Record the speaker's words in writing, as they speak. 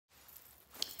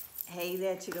Hey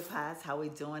there, Chica Pies. How we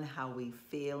doing? How we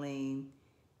feeling?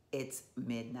 It's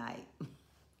midnight.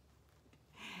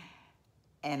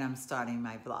 And I'm starting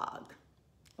my vlog.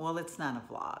 Well, it's not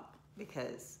a vlog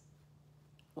because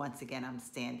once again, I'm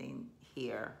standing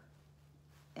here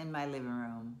in my living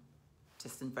room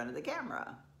just in front of the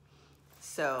camera.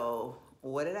 So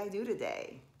what did I do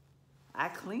today? I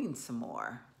cleaned some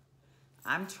more.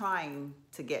 I'm trying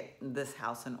to get this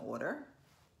house in order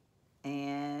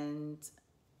and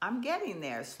I'm getting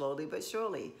there slowly but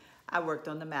surely. I worked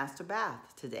on the master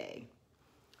bath today.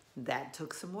 That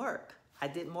took some work. I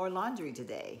did more laundry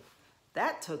today.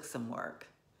 That took some work.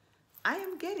 I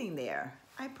am getting there,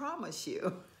 I promise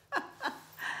you.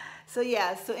 So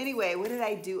anyway, what did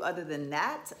I do other than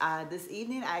that? This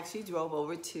evening I actually drove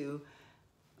over to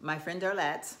my friend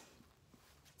Darlette's,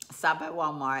 stopped by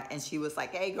Walmart, and she was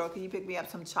like, hey girl, can you pick me up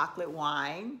some chocolate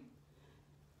wine?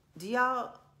 Do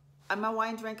y'all, are my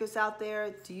wine drinkers out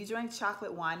there? Do you drink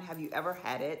chocolate wine? Have you ever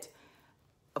had it?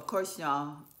 Of course, you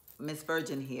know, Miss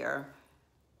Virgin here.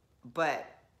 But,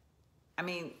 I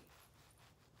mean,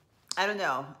 I don't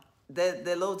know. The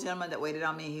little gentleman that waited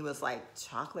on me, he was like,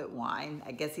 chocolate wine?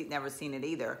 I guess he'd never seen it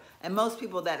either. And most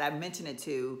people that I've mentioned it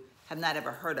to have not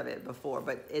ever heard of it before.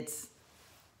 But it's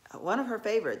one of her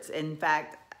favorites. In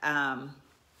fact,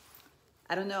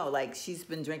 I don't know, like she's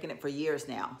been drinking it for years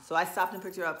now. So I stopped and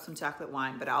picked her up some chocolate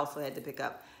wine, but I also had to pick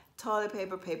up toilet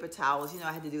paper, paper towels. You know,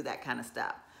 I had to do that kind of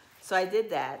stuff. So I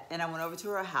did that, and I went over to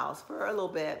her house for a little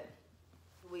bit.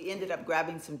 We ended up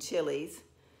grabbing some chilies.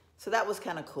 So that was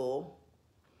kind of cool.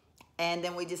 And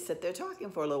then we just sat there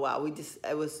talking for a little while.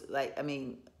 It was like, I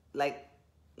mean, like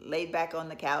laid back on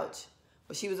the couch.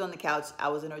 Well, she was on the couch, I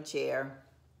was in her chair.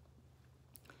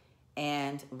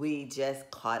 And we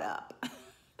just caught up.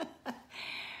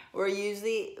 This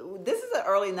is an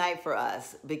early night for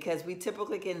us because we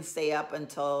typically can stay up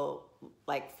until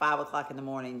like 5 o'clock in the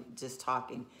morning just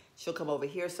talking. She'll come over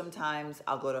here sometimes.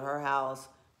 I'll go to her house,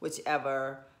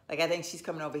 whichever. Like I think she's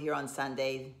coming over here on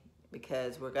Sunday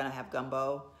because we're gonna have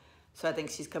gumbo. So I think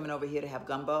she's coming over here to have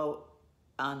gumbo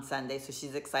on Sunday. So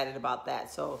she's excited about that.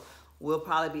 So we'll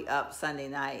probably be up Sunday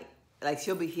night. Like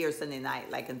she'll be here Sunday night,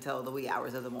 like until the wee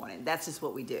hours of the morning. That's just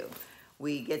what we do.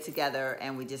 We get together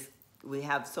and we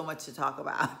have so much to talk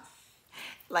about.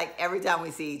 Like every time we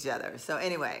see each other. So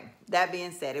anyway, that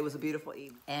being said, it was a beautiful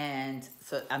evening. And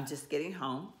so I'm just getting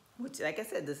home, which like I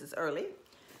said, this is early.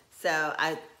 So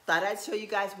I thought I'd show you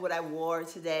guys what I wore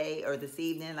today or this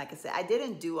evening. Like I said, I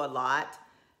didn't do a lot,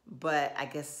 but I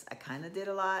guess I kind of did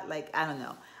a lot. Like, I don't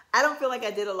know. I don't feel like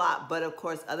I did a lot, but of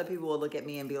course other people will look at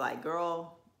me and be like,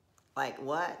 girl, like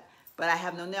what? But I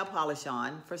have no nail polish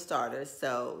on for starters.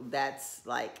 So that's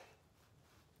like,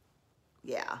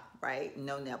 yeah, right?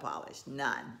 No nail polish,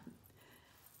 none.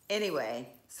 Anyway,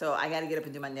 so I got to get up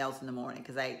and do my nails in the morning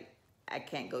because I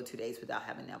can't go 2 days without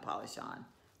having nail polish on.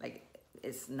 Like,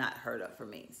 it's not heard of for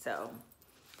me. So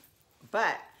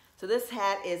this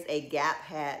hat is a Gap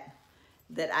hat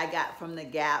that I got from the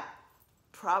Gap.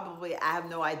 Probably, I have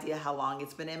no idea how long.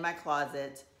 It's been in my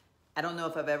closet. I don't know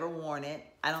if I've ever worn it.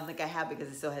 I don't think I have because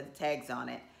it still had the tags on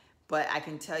it. But I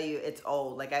can tell you it's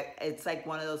old. Like it's like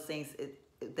one of those things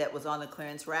that was on the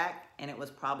clearance rack and it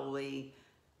was probably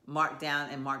marked down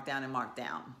and marked down and marked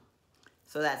down.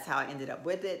 So that's how I ended up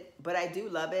with it. But I do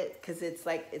love it because it's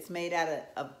like it's made out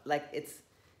of like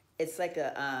it's like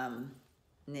a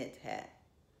knit hat.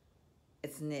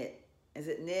 It's knit. Is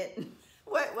it knit?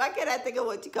 Why can't I think of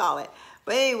what you call it?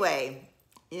 But anyway,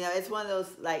 you know, it's one of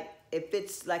those like it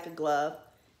fits like a glove,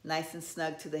 nice and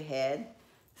snug to the head.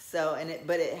 So,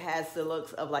 but it has the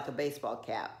looks of like a baseball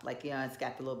cap. Like, you know, it's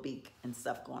got the little beak and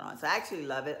stuff going on. So I actually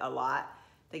love it a lot.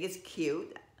 I think it's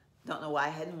cute. Don't know why I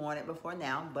hadn't worn it before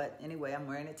now, but anyway, I'm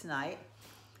wearing it tonight.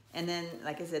 And then,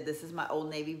 like I said, this is my Old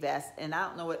Navy vest. And I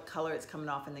don't know what color it's coming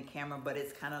off in the camera, but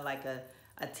it's kind of like a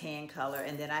tan color.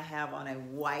 And then I have on a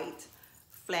white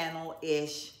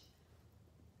flannel-ish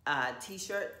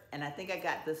t-shirt, and I think I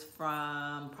got this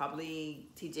from probably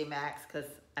TJ Maxx because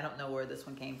I don't know where this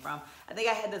one came from. I think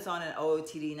I had this on an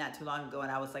OOTD not too long ago,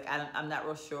 and I was like, I'm not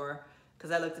real sure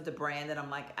because I looked at the brand and I'm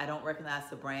like, I don't recognize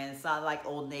the brand. It's not like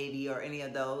Old Navy or any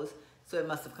of those, so it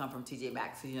must have come from TJ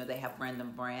Maxx. So you know they have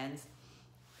random brands.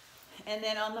 And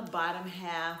then on the bottom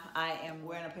half, I am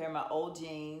wearing a pair of my old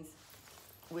jeans,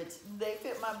 which they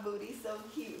fit my booty so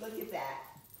cute. Look at that.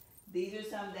 These are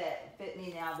some that fit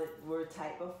me now that were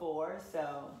tight before,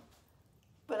 so.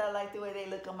 But I like the way they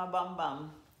look on my bum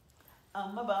bum.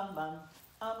 On my bum bum,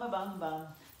 on my bum bum,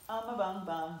 on my bum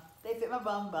bum. They fit my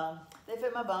bum bum, they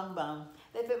fit my bum bum,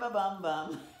 they fit my bum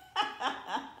bum.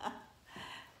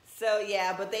 So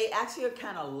yeah, but they actually are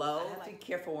kind of low. I have to be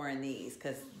careful wearing these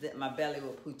because my belly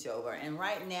will pooch over. And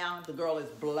right now, the girl is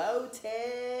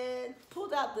bloated.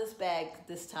 Pulled out this bag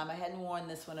this time. I hadn't worn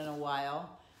this one in a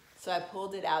while. So I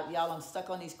pulled it out. Y'all, I'm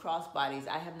stuck on these crossbodies.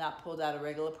 I have not pulled out a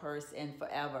regular purse in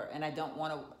forever. And I don't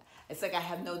want to, it's like I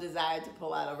have no desire to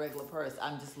pull out a regular purse.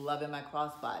 I'm just loving my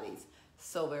crossbodies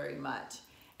so very much.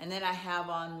 And then I have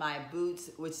on my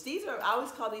boots, which these are, I always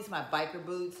call these my biker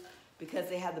boots because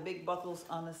they have the big buckles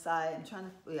on the side. I'm trying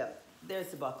to, yeah, there's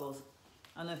the buckles.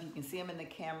 I don't know if you can see them in the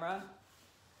camera,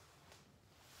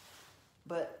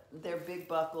 but they're big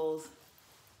buckles.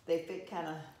 They fit kind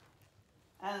of,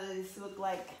 I don't know, these look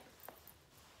like,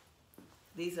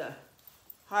 these are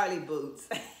Harley boots.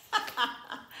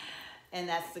 And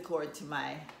that's the cord to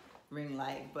my ring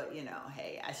light, but you know,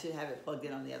 hey, I should have it plugged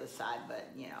in on the other side,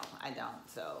 but you know, I don't.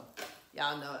 So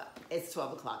y'all know it's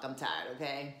 12 o'clock, I'm tired,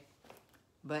 okay?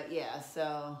 But yeah,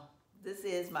 so this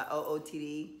is my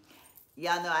OOTD.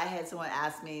 Y'all know I had someone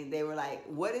ask me, they were like,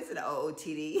 what is an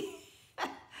OOTD?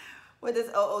 What does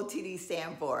OOTD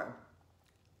stand for?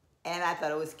 And I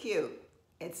thought it was cute.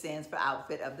 It stands for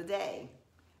outfit of the day.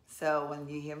 So when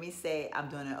you hear me say I'm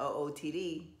doing an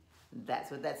OOTD, that's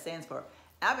what that stands for.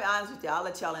 I'll be honest with you, I'll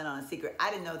let y'all in on a secret.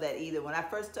 I didn't know that either. When I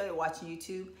first started watching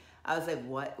YouTube, I was like,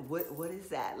 what is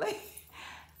that? Like,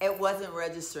 it wasn't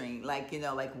registering, like, you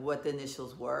know, like what the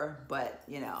initials were, but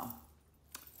you know,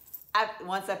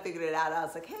 once I figured it out, I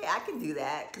was like, hey, I can do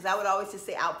that. Because I would always just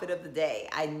say outfit of the day.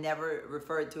 I never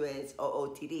referred to it as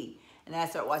OOTD. And then I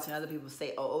started watching other people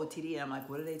say OOTD, and I'm like,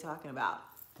 what are they talking about?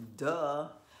 Duh.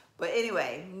 But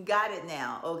anyway, got it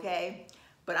now, okay?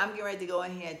 But I'm getting ready to go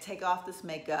in here and take off this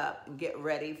makeup and get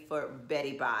ready for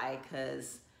Betty Bye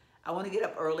because I want to get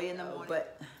up early in the morning.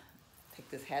 But take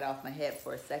this hat off my head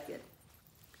for a second.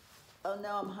 Oh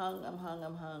no, I'm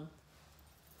hung.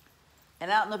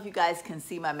 And I don't know if you guys can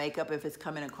see my makeup if it's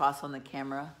coming across on the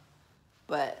camera,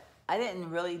 but I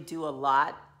didn't really do a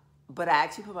lot, but I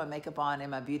actually put my makeup on in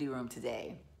my beauty room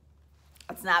today.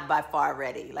 It's not by far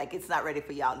ready. Like, it's not ready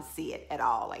for y'all to see it at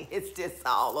all. Like, it's just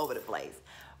all over the place.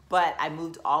 But I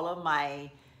moved all of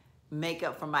my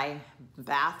makeup from my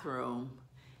bathroom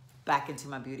back into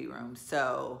my beauty room.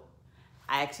 So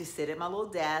I actually sit at my little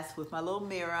desk with my little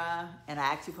mirror, and I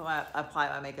actually apply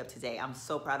my makeup today. I'm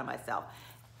so proud of myself.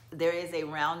 There is a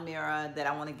round mirror that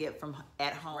I want to get from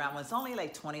at home. It's only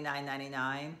like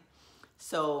 $29.99.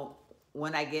 So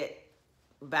when I get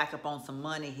back up on some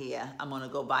money here, I'm gonna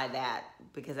go buy that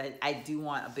because I do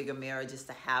want a bigger mirror just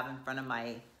to have in front of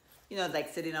my, you know,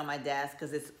 like sitting on my desk,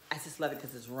 because I just love it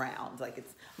because it's round. Like,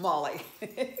 I'm all like,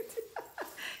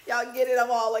 y'all get it? I'm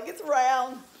all like, it's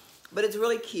round. But it's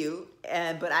really cute.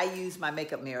 But I used my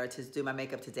makeup mirror to do my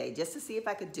makeup today just to see if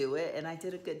I could do it, and I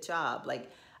did a good job. Like,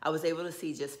 I was able to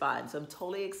see just fine. So I'm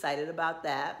totally excited about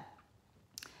that.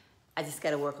 I just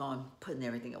got to work on putting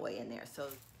everything away in there. So,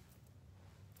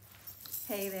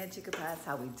 hey there, Chicken Pies.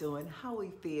 How we doing? How we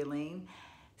feeling?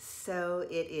 So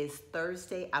it is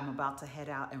Thursday. I'm about to head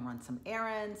out and run some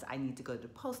errands. I need to go to the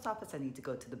post office. I need to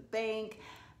go to the bank.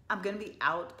 I'm going to be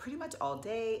out pretty much all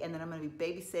day, and then I'm going to be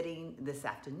babysitting this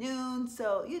afternoon.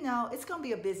 So, you know, it's going to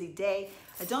be a busy day.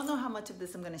 I don't know how much of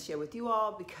this I'm going to share with you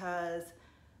all because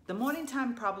the morning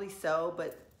time probably so,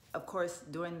 but of course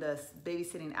during the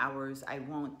babysitting hours I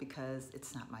won't because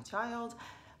it's not my child.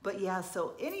 But yeah,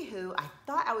 so anywho, I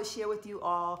thought I would share with you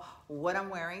all what I'm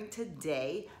wearing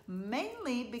today,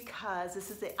 mainly because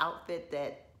this is the outfit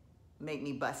that made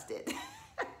me busted.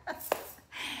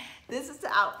 This is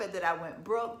the outfit that I went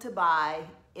broke to buy,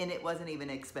 and it wasn't even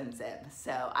expensive.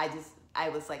 So I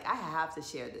was like, I have to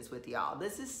share this with y'all.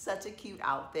 This is such a cute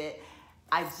outfit.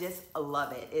 I just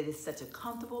love it. It is such a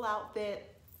comfortable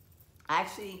outfit. I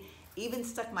actually even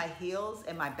stuck my heels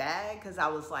in my bag because I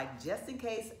was like, just in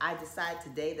case I decide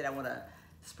today that I want to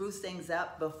spruce things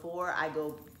up before I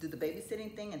go do the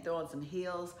babysitting thing and throw on some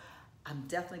heels. I'm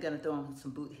definitely going to throw on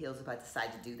some boot heels if I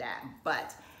decide to do that.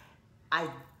 But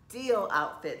ideal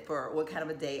outfit for what kind of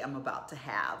a day I'm about to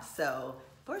have. So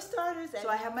for starters, so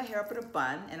I have my hair up in a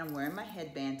bun and I'm wearing my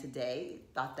headband today.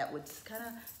 Thought that would just kind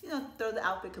of, you know, throw the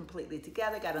outfit completely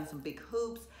together. Got on some big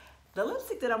hoops. The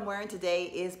lipstick that I'm wearing today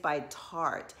is by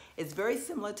Tarte. It's very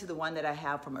similar to the one that I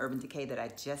have from Urban Decay that I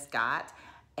just got.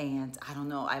 And I don't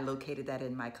know, I located that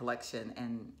in my collection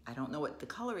and I don't know what the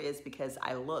color is because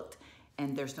I looked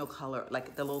and there's no color,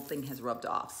 like the little thing has rubbed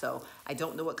off. So I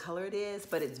don't know what color it is,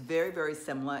 but it's very, very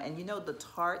similar. And you know the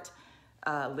Tarte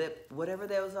lip, whatever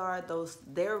those are,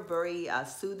 they're very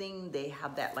soothing. They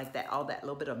have that, like that, all that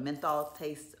little bit of menthol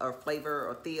taste or flavor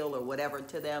or feel or whatever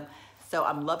to them. So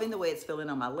I'm loving the way it's feeling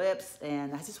on my lips,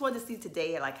 and I just wanted to see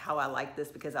today like how I like this,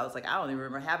 because I was like, I don't even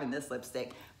remember having this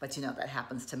lipstick, but you know, that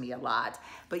happens to me a lot.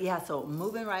 But yeah, so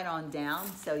moving right on down,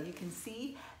 so you can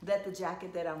see that the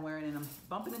jacket that I'm wearing, and I'm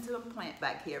bumping into a plant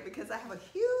back here because I have a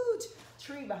huge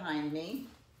tree behind me.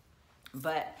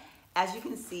 But as you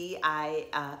can see, I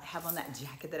have on that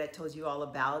jacket that I told you all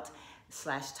about,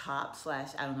 slash top, slash,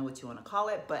 I don't know what you want to call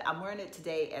it, but I'm wearing it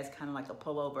today as kind of like a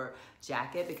pullover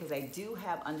jacket because I do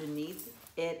have underneath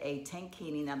it a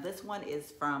tankini. Now this one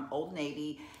is from Old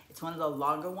Navy. It's one of the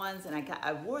longer ones, and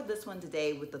I wore this one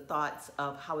today with the thoughts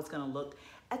of how it's going to look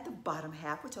at the bottom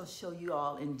half, which I'll show you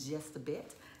all in just a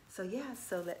bit. So yeah,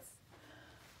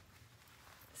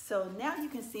 so now you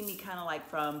can see me kind of like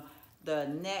from the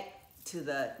neck to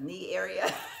the knee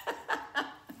area.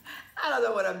 I don't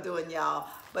know what I'm doing, y'all.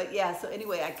 But yeah, so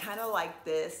anyway, I kind of like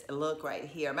this look right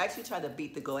here. I'm actually trying to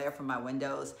beat the glare from my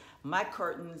windows. My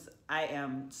curtains, I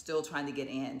am still trying to get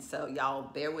in. So y'all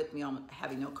bear with me on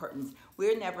having no curtains.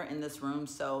 We're never in this room,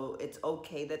 so it's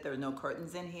okay that there are no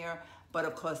curtains in here. But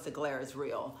of course the glare is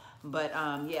real. But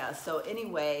yeah, so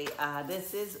anyway,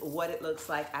 this is what it looks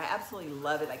like. I absolutely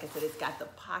love it. Like I said, it's got the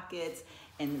pockets,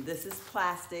 and this is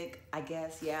plastic, I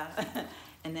guess, yeah.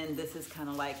 And then this is kind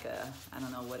of like I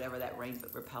don't know, whatever that rain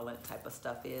repellent type of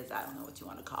stuff is. I don't know what you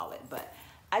want to call it, but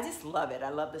I just love it. I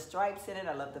love the stripes in it.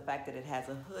 I love the fact that it has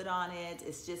a hood on it.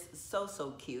 It's just so, so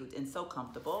cute and so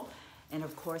comfortable. And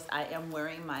of course, I am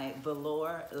wearing my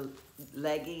velour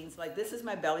leggings. Like this is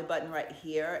my belly button right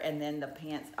here, and then the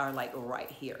pants are like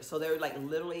right here. So they're like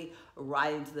literally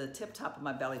right into the tip top of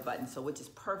my belly button. So which is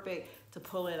perfect to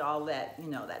pull in all that,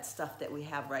 you know, that stuff that we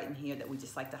have right in here that we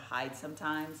just like to hide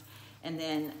sometimes. And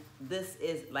then this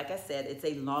is, like I said, it's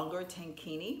a longer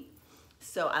tankini.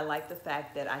 So I like the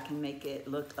fact that I can make it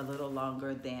look a little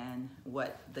longer than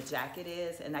what the jacket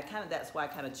is. And that's why I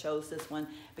kind of chose this one,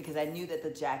 because I knew that the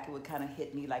jacket would kind of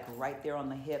hit me like right there on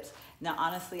the hips. Now,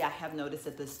 honestly, I have noticed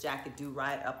that this jacket do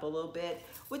ride up a little bit,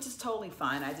 which is totally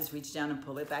fine. I just reach down and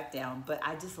pull it back down, but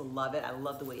I just love it. I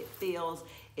love the way it feels.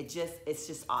 It's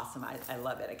just awesome. I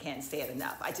love it. I can't say it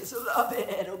enough. I just love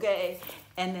it, okay?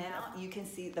 And then you can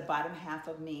see the bottom half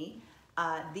of me.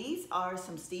 These are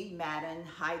some Steve Madden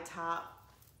high top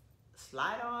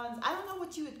slide-ons. I don't know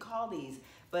what you would call these,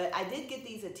 but I did get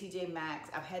these at TJ Maxx.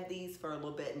 I've had these for a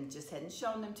little bit and just hadn't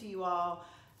shown them to you all.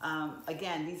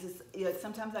 Again, these is, you know,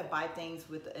 sometimes I buy things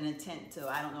with an intent to,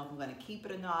 I don't know if I'm going to keep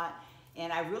it or not.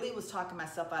 And I really was talking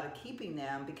myself out of keeping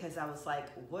them because I was like,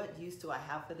 what use do I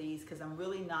have for these? Because I'm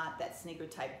really not that sneaker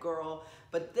type girl.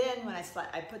 But then when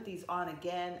I put these on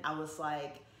again, I was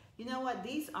like, you know what?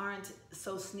 These aren't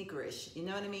so sneakerish. You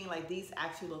know what I mean? Like these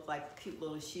actually look like cute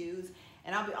little shoes.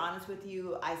 And I'll be honest with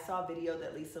you, I saw a video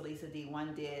that Lisa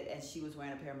D1 did, and she was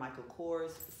wearing a pair of Michael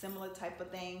Kors, similar type of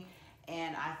thing.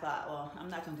 And I thought, well, I'm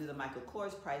not going to do the Michael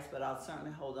Kors price, but I'll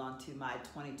certainly hold on to my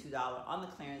 $22 on the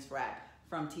clearance rack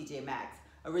from TJ Maxx.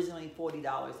 Originally $40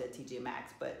 at TJ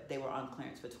Maxx, but they were on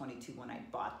clearance for $22 when I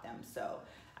bought them. So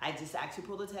I just actually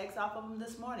pulled the tags off of them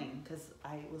this morning because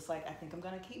I was like, I think I'm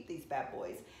going to keep these bad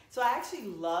boys. So I actually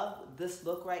love this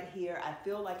look right here. I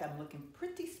feel like I'm looking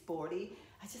pretty sporty.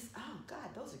 Oh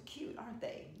God, those are cute, aren't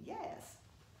they? Yes,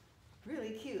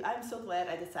 really cute. I'm so glad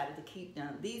I decided to keep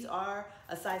them. These are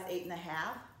a size 8.5.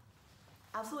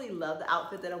 Absolutely love the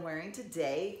outfit that I'm wearing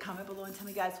today. Comment below and tell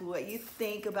me guys what you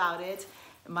think about it.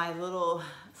 My little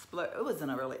splurge, it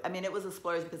wasn't a really, I mean, it was a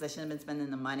splurge because I shouldn't have been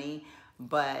spending the money,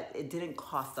 but it didn't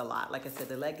cost a lot. Like I said,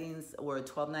 the leggings were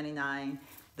 $12.99.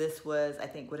 This was, I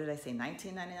think, what did I say,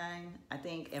 $19.99, I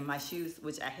think, and my shoes,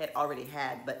 which I had already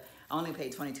had, but I only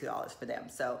paid $22 for them.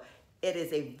 So it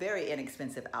is a very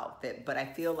inexpensive outfit, but I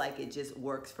feel like it just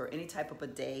works for any type of a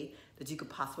day that you could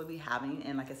possibly be having.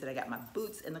 And like I said, I got my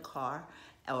boots in the car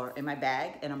or in my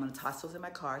bag, and I'm gonna toss those in my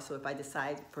car. So if I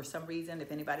decide for some reason,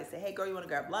 if anybody say, hey girl, you wanna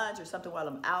grab lunch or something while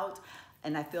I'm out,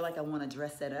 and I feel like I wanna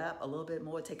dress it up a little bit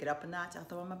more, take it up a notch, I'll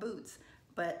throw on my boots.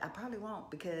 But I probably won't,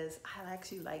 because I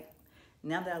actually like,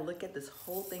 now that I look at this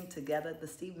whole thing together, the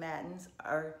Steve Maddens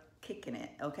are kicking it,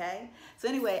 okay? So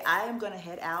anyway, I am gonna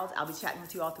head out. I'll be chatting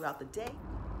with you all throughout the day.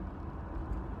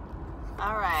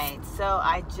 All right, so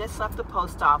I just left the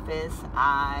post office.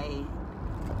 I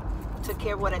took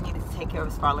care of what I needed to take care of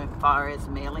as far as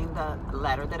mailing the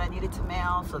letter that I needed to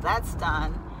mail, so that's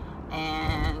done.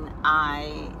 And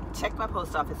I checked my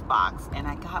post office box and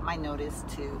I got my notice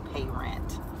to pay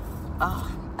rent.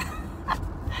 Oh,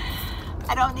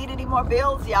 I don't need any more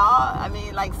bills, y'all. I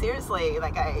mean, like seriously,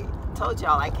 like I told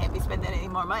y'all, I can't be spending any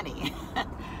more money.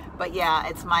 But yeah,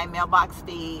 it's my mailbox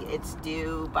fee. It's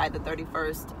due by the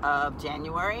 31st of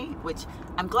January, which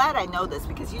I'm glad I know this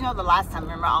because you know the last time,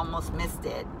 remember, I almost missed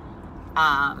it.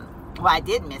 Well, I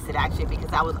did miss it actually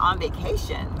because I was on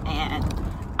vacation, and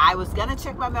I was gonna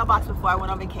check my mailbox before I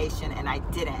went on vacation, and I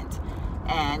didn't.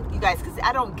 And you guys, because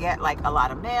I don't get like a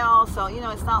lot of mail, so you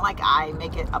know, it's not like I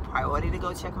make it a priority to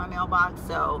go check my mailbox.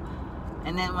 So,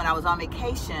 and then when I was on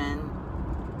vacation,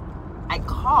 I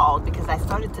called because I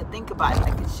started to think about it,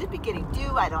 like it should be getting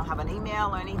due. I don't have an email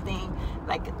or anything,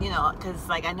 like, you know, because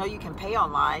like I know you can pay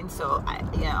online, so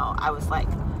I was like,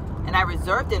 and I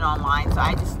reserved it online, so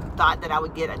I just thought that I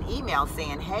would get an email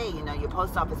saying, hey, you know, your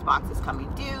post office box is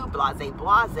coming due, blase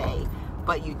blase.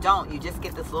 But you don't. You just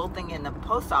get this little thing in the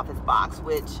post office box,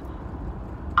 which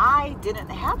I didn't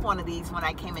have one of these when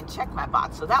I came and checked my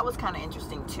box. So that was kind of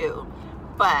interesting too.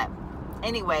 But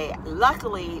anyway,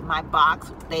 luckily my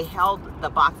box, they held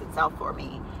the box itself for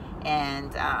me.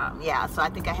 And yeah, so I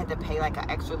think I had to pay like an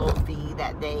extra little fee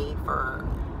that day for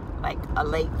like a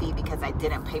late fee because I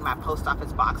didn't pay my post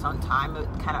office box on time. It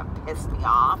kind of pissed me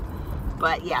off.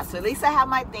 But yeah, so at least I have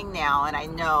my thing now, and I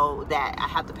know that I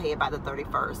have to pay it by the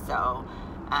 31st. So,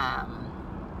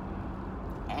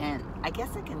 and I guess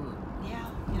I can, yeah,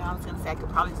 you know, I was going to say I could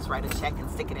probably just write a check and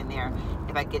stick it in there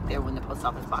if I get there when the post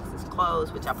office box is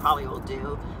closed, which I probably will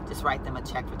do. Just write them a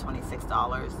check for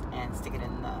 $26 and stick it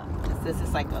in the, this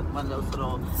is like one of those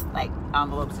little like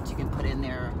envelopes that you can put in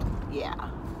there.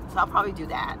 Yeah, so I'll probably do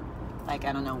that. Like,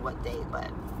 I don't know what day, but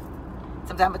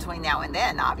sometime between now and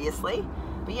then, obviously.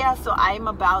 But yeah, so I'm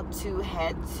about to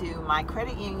head to my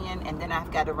credit union, and then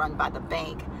I've got to run by the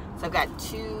bank. So I've got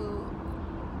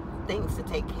 2 things to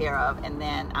take care of, and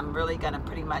then I'm really going to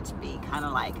pretty much be kind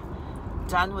of like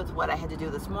done with what I had to do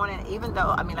this morning, even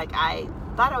though, I mean, like, I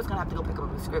thought I was going to have to go pick up a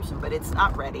prescription, but it's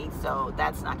not ready, so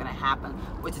that's not going to happen,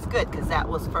 which is good because that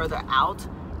was further out,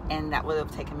 and that would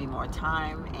have taken me more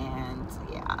time. And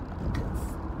yeah,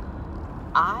 because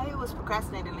I was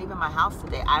procrastinating leaving my house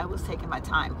today. I was taking my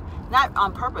time. Not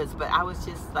on purpose, but I was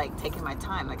just like taking my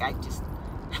time. Like I just,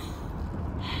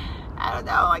 I don't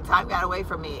know, like time got away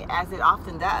from me, as it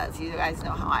often does. You guys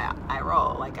know how I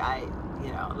roll. Like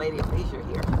you know, lady of leisure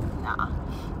here. Nah.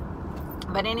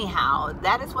 But anyhow,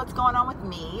 that is what's going on with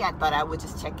me. I thought I would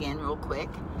just check in real quick.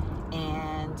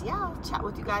 And yeah, I'll chat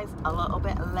with you guys a little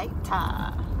bit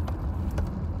later.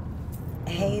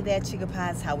 Hey there, Chica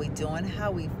Pies. How we doing?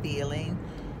 How we feeling?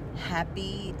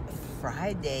 Happy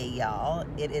Friday, y'all.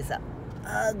 It is an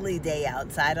ugly day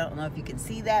outside. I don't know if you can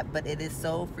see that, but it is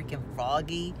so freaking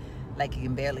foggy, like you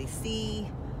can barely see.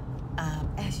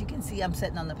 As you can see, I'm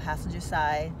sitting on the passenger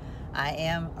side. I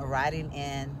am riding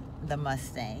in the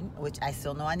Mustang, which I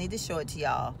still know I need to show it to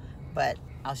y'all, but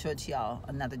I'll show it to y'all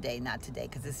another day, not today,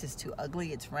 because it's just too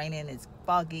ugly. It's raining, it's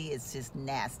foggy, it's just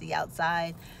nasty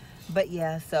outside. But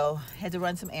yeah, so had to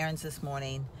run some errands this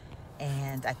morning,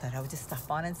 and I thought I would just stop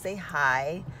on and say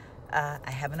hi.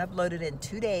 I haven't uploaded in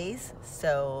 2 days,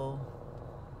 so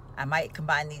I might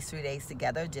combine these 3 days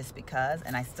together just because,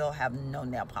 and I still have no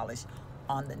nail polish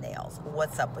on the nails.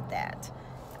 What's up with that?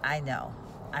 I know.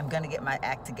 I'm gonna get my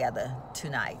act together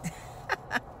tonight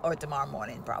or tomorrow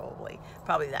morning, probably.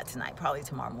 Probably not tonight, probably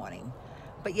tomorrow morning.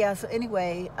 But yeah, so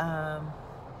anyway,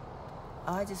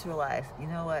 I just realized, you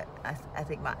know what? I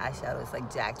think my eyeshadow is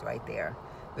like jacked right there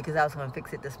because I was going to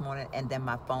fix it this morning and then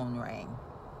my phone rang.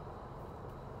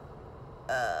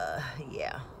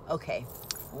 Yeah. Okay.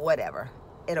 Whatever.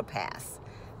 It'll pass.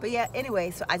 But yeah,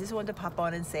 anyway, so I just wanted to pop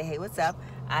on and say, hey, what's up?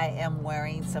 I am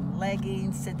wearing some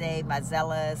leggings today, my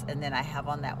Zellas, and then I have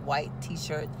on that white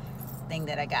t-shirt thing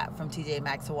that I got from TJ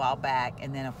Maxx a while back.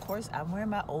 And then, of course, I'm wearing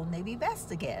my Old Navy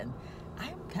vest again.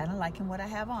 I'm kind of liking what I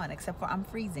have on, except for I'm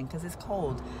freezing because it's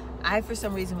cold. I, for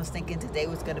some reason, was thinking today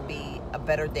was going to be a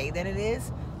better day than it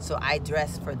is. So I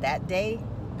dressed for that day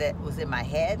that was in my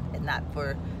head and not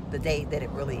for the day that it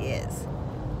really is.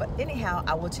 But anyhow,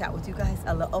 I will chat with you guys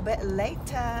a little bit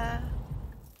later.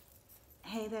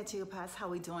 Hey there, Chica Pies. How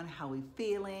we doing? How we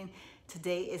feeling?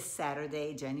 Today is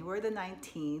Saturday, January the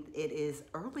 19th. It is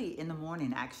early in the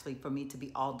morning, actually, for me to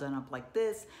be all done up like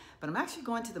this. But I'm actually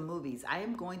going to the movies. I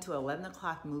am going to an 11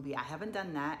 o'clock movie. I haven't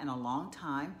done that in a long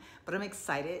time, but I'm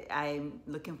excited. I'm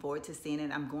looking forward to seeing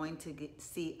it. I'm going to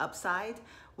see Upside,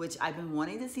 which I've been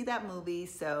wanting to see that movie.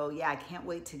 So yeah, I can't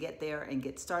wait to get there and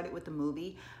get started with the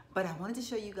movie. But I wanted to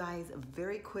show you guys a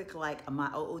very quick, like my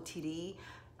OOTD.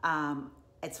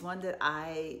 It's one that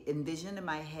I envisioned in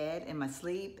my head in my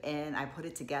sleep, and I put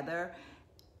it together,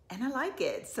 and I like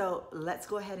it. So let's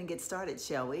go ahead and get started,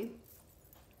 shall we?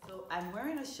 So I'm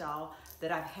wearing a shawl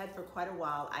that I've had for quite a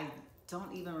while. I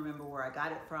don't even remember where I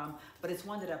got it from, but it's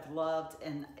one that I've loved.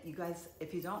 And you guys,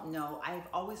 if you don't know, I've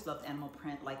always loved animal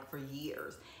print like for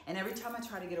years. And every time I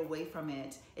try to get away from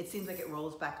it, it seems like it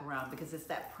rolls back around because it's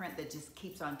that print that just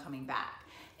keeps on coming back.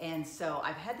 And so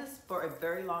I've had this for a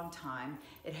very long time.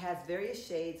 It has various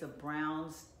shades of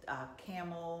browns,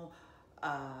 camel,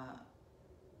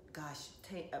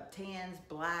 tans,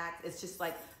 blacks. It's just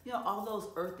like, you know, all those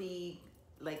earthy,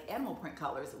 like animal print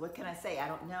colors. What can I say? I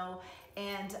don't know.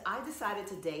 And I decided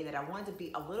today that I wanted to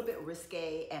be a little bit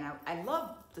risque, and I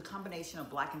love the combination of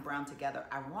black and brown together.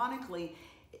 Ironically,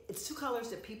 it's two colors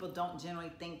that people don't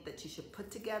generally think that you should put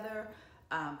together.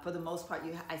 For the most part,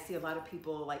 I see a lot of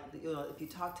people, like, you know, if you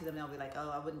talk to them, they'll be like, oh,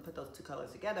 I wouldn't put those two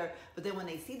colors together. But then when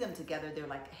they see them together, they're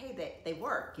like, hey, they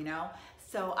work, you know?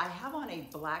 So I have on a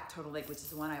black turtleneck, which is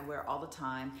the one I wear all the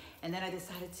time. And then I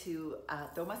decided to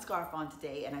throw my scarf on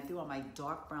today, and I threw on my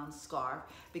dark brown scarf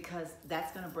because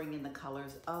that's gonna bring in the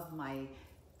colors of my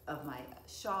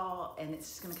shawl, and it's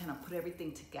just gonna kind of put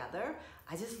everything together.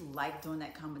 I just like doing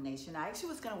that combination. I actually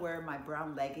was gonna wear my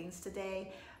brown leggings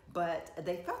today, but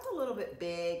they felt a little bit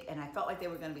big, and I felt like they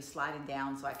were gonna be sliding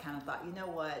down, so I kind of thought, you know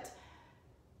what?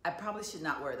 I probably should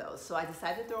not wear those. So I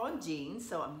decided to throw on jeans.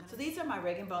 So these are my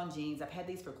Rag & Bone jeans. I've had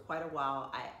these for quite a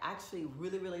while. I actually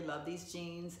really, really love these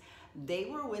jeans. They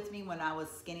were with me when I was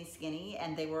skinny,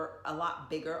 and they were a lot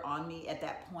bigger on me at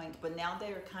that point, but now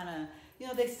they're kind of, you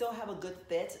know, they still have a good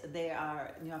fit. They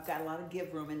are, you know, I've got a lot of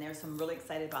give room in there, so I'm really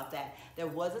excited about that. There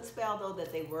was a spell though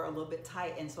that they were a little bit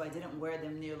tight, and so I didn't wear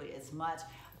them nearly as much.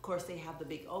 Of course, they have the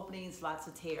big openings, lots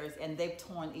of tears, and they've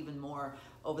torn even more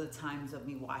over the times of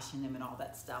me washing them and all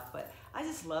that stuff. But I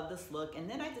just love this look. And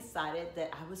then I decided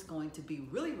that I was going to be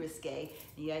really risque.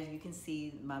 And you guys, you can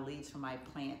see my leaves from my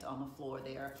plant on the floor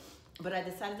there. But I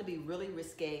decided to be really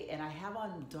risque, and I have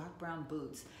on dark brown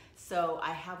boots. So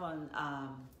I have on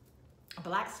a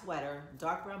black sweater,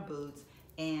 dark brown boots,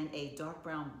 and a dark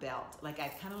brown belt. Like I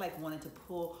kind of like wanted to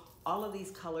pull all of these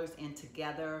colors in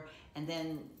together, and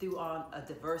then threw on a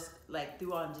diverse, like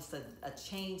threw on just a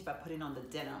change by putting on the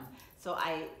denim. So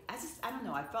I don't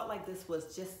know, I felt like this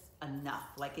was just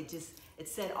enough. Like it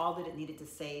said all that it needed to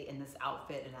say in this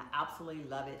outfit, and I absolutely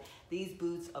love it. These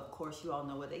boots, of course, you all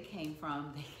know where they came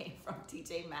from. They came from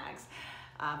TJ Maxx.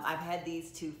 I've had these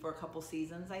two for a couple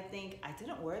seasons, I think. I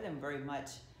didn't wear them very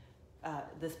much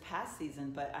this past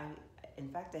season, but in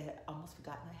fact, I had almost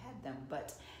forgotten I had them.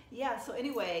 But yeah, so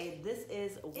anyway, this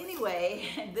is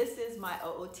my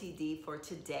OOTD for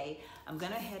today. I'm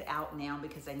gonna head out now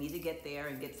because I need to get there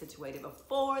and get situated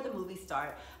before the movie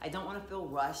start. I don't want to feel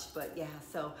rushed, but yeah,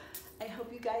 so I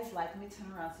hope you guys like me.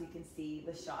 Turn around so you can see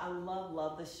the shawl. I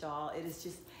love the shawl. It is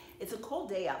just, it's a cold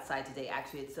day outside today.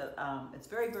 Actually, it's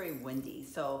very, very windy.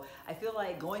 So I feel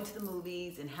like going to the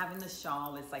movies and having the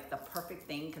shawl is like the perfect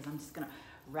thing, because I'm just gonna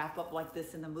wrap up like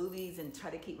this in the movies and try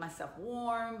to keep myself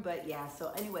warm. But yeah,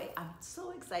 so anyway, I'm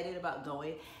so excited about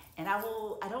going, and I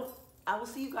will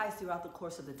see you guys throughout the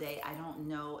course of the day. I don't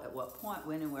know at what point,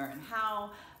 when and where and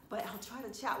how, but I'll try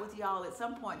to chat with y'all at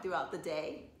some point throughout the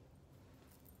day.